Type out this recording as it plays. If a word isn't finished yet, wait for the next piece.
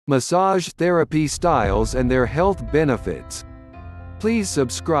Massage therapy styles and their health benefits. Please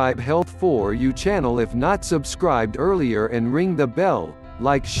subscribe Health For You channel if not subscribed earlier and ring the bell,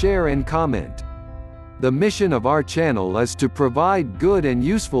 like, share and comment. The mission of our channel is to provide good and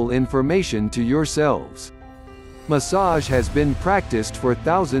useful information to yourselves. Massage has been practiced for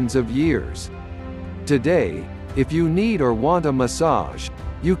thousands of years. Today, if you need or want a massage,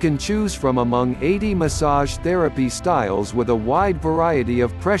 you can choose from among 80 massage therapy styles with a wide variety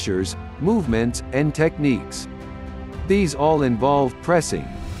of pressures, movements, and techniques. These all involve pressing,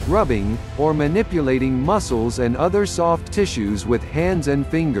 rubbing, or manipulating muscles and other soft tissues with hands and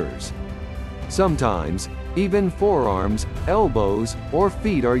fingers. Sometimes, even forearms, elbows, or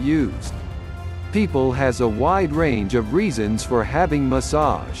feet are used. People has a wide range of reasons for having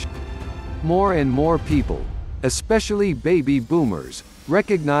massage. More and more people, especially baby boomers,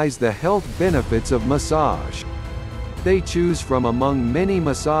 recognize the health benefits of massage. They choose from among many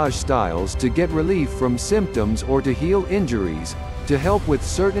massage styles to get relief from symptoms or to heal injuries, to help with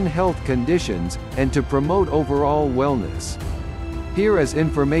certain health conditions, and to promote overall wellness. Here is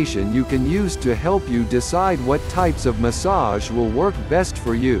information you can use to help you decide what types of massage will work best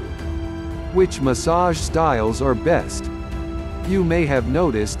for you. Which massage styles are best? You may have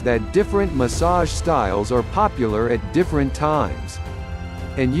noticed that different massage styles are popular at different times.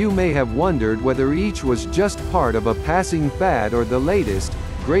 And you may have wondered whether each was just part of a passing fad or the latest,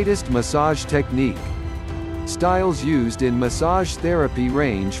 greatest massage technique. Styles used in massage therapy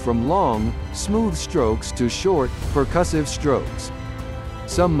range from long, smooth strokes to short, percussive strokes.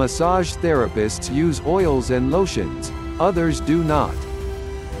 Some massage therapists use oils and lotions, others do not.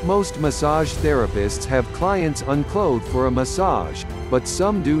 Most massage therapists have clients unclothed for a massage, but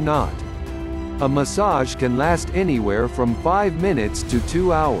some do not. A massage can last anywhere from 5 minutes to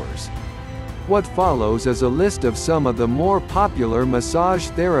 2 hours. What follows is a list of some of the more popular massage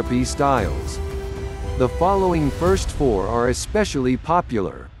therapy styles. The following first 4 are especially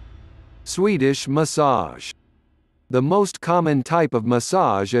popular. Swedish massage. The most common type of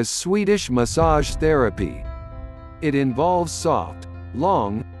massage is Swedish massage therapy. It involves soft,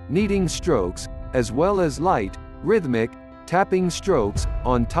 long, kneading strokes, as well as light, rhythmic, tapping strokes,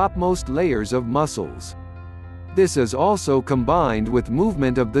 on topmost layers of muscles. This is also combined with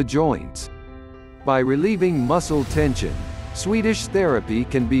movement of the joints. By relieving muscle tension, Swedish therapy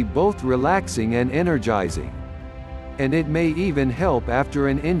can be both relaxing and energizing. And it may even help after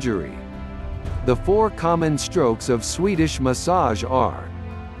an injury. The 4 common strokes of Swedish massage are: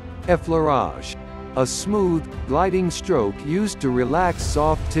 effleurage, a smooth, gliding stroke used to relax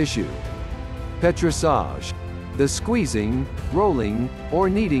soft tissue. Petrissage, the squeezing, rolling, or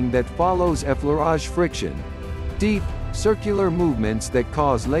kneading that follows effleurage friction. Deep, circular movements that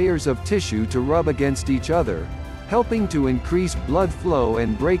cause layers of tissue to rub against each other, helping to increase blood flow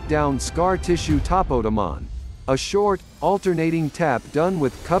and break down scar tissue. Tapotomon, a short, alternating tap done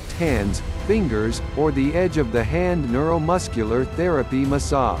with cupped hands, fingers, or the edge of the hand. Neuromuscular therapy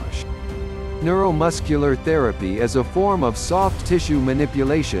massage. Neuromuscular therapy is a form of soft tissue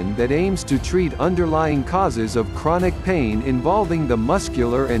manipulation that aims to treat underlying causes of chronic pain involving the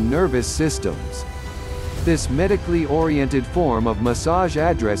muscular and nervous systems. This medically oriented form of massage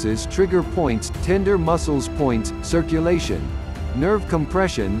addresses trigger points, tender muscles points, circulation, nerve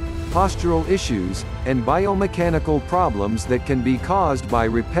compression, postural issues, and biomechanical problems that can be caused by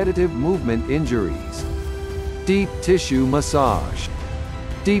repetitive movement injuries. Deep tissue massage.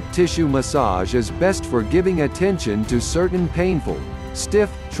 Deep tissue massage is best for giving attention to certain painful, stiff,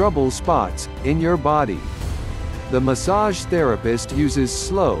 trouble spots in your body. The massage therapist uses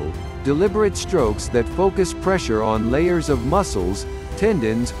slow, deliberate strokes that focus pressure on layers of muscles,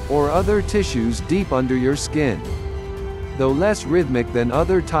 tendons, or other tissues deep under your skin. Though less rhythmic than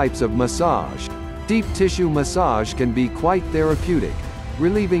other types of massage, deep tissue massage can be quite therapeutic,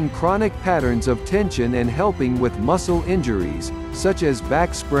 relieving chronic patterns of tension and helping with muscle injuries, such as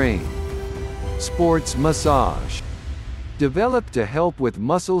back sprain. Sports massage. Developed to help with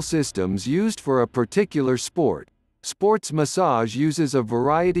muscle systems used for a particular sport, sports massage uses a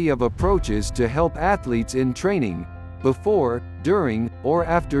variety of approaches to help athletes in training, before, during, or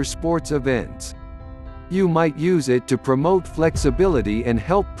after sports events. You might use it to promote flexibility and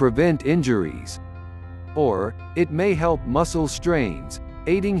help prevent injuries. Or, it may help muscle strains,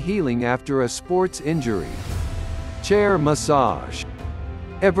 aiding healing after a sports injury. Chair massage.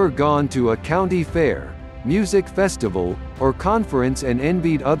 Ever gone to a county fair, music festival, or conference and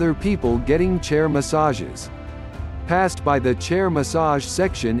envied other people getting chair massages? Passed by the chair massage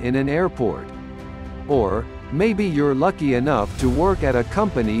section in an airport? Or, maybe you're lucky enough to work at a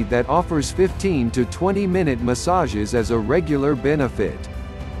company that offers 15 to 20-minute massages as a regular benefit.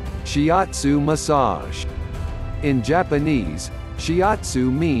 Shiatsu massage. In Japanese,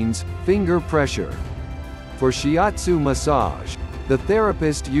 shiatsu means finger pressure. For shiatsu massage, the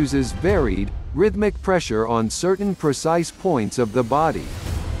therapist uses varied, rhythmic pressure on certain precise points of the body.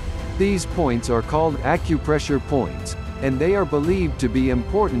 These points are called acupressure points, and they are believed to be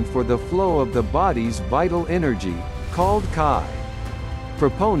important for the flow of the body's vital energy, called Kai.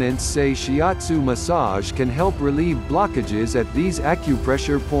 Proponents say shiatsu massage can help relieve blockages at these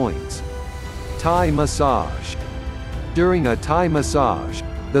acupressure points. Thai massage. During a Thai massage,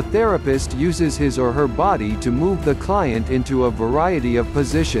 the therapist uses his or her body to move the client into a variety of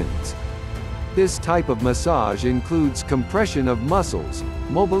positions. This type of massage includes compression of muscles,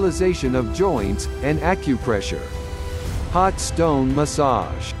 mobilization of joints, and acupressure. Hot stone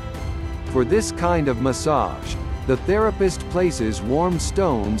massage. For this kind of massage, the therapist places warm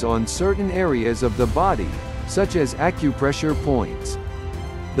stones on certain areas of the body, such as acupressure points.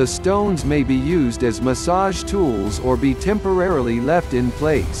 The stones may be used as massage tools or be temporarily left in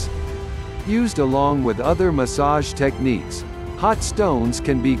place. Used along with other massage techniques, hot stones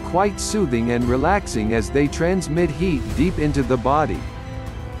can be quite soothing and relaxing as they transmit heat deep into the body.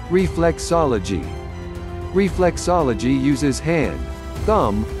 Reflexology. Reflexology uses hand,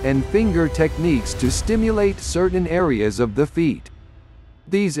 thumb, and finger techniques to stimulate certain areas of the feet.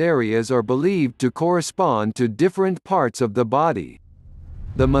 These areas are believed to correspond to different parts of the body.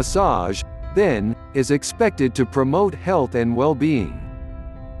 The massage, then, is expected to promote health and well-being.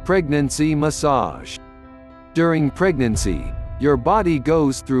 Pregnancy massage. During pregnancy, your body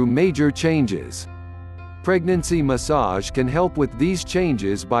goes through major changes. Pregnancy massage can help with these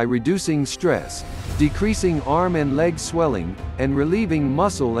changes by reducing stress, decreasing arm and leg swelling, and relieving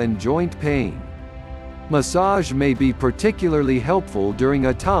muscle and joint pain. Massage may be particularly helpful during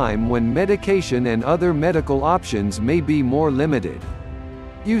a time when medication and other medical options may be more limited.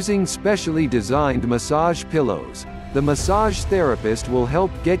 Using specially designed massage pillows, the massage therapist will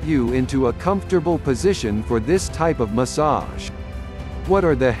help get you into a comfortable position for this type of massage. What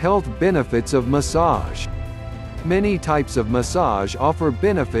are the health benefits of massage? Many types of massage offer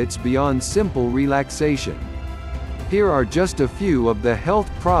benefits beyond simple relaxation. Here are just a few of the health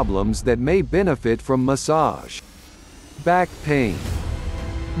problems that may benefit from massage. Back pain.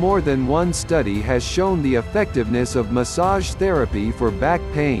 More than one study has shown the effectiveness of massage therapy for back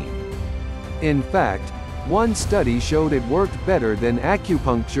pain. In fact, one study showed it worked better than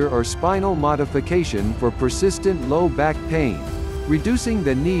acupuncture or spinal modification for persistent low back pain, reducing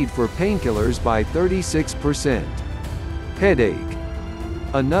the need for painkillers by 36%. Headache.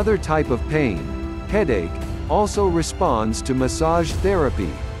 Another type of pain, headache, also responds to massage therapy,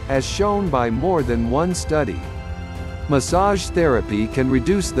 as shown by more than one study. Massage therapy can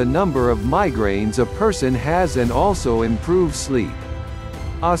reduce the number of migraines a person has and also improve sleep.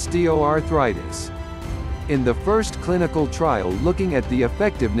 Osteoarthritis. In the first clinical trial looking at the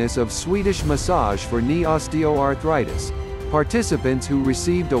effectiveness of Swedish massage for knee osteoarthritis, participants who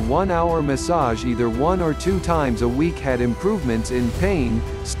received a 1-hour massage either 1 or 2 times a week had improvements in pain,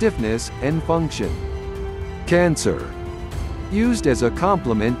 stiffness, and function. Cancer. Used as a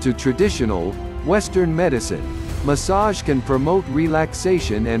complement to traditional, Western medicine, massage can promote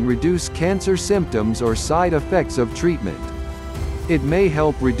relaxation and reduce cancer symptoms or side effects of treatment. It may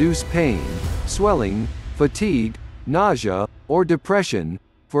help reduce pain, swelling, fatigue, nausea, or depression,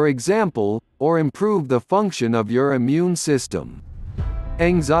 for example, or improve the function of your immune system.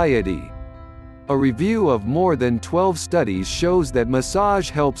 Anxiety. A review of more than 12 studies shows that massage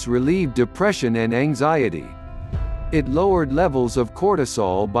helps relieve depression and anxiety. It lowered levels of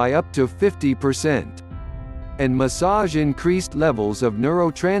cortisol by up to 50%. And massage increased levels of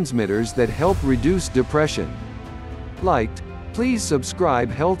neurotransmitters that help reduce depression. Liked? Please subscribe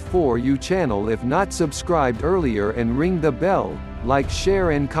Health For You channel if not subscribed earlier and ring the bell, like,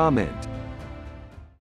 share and comment.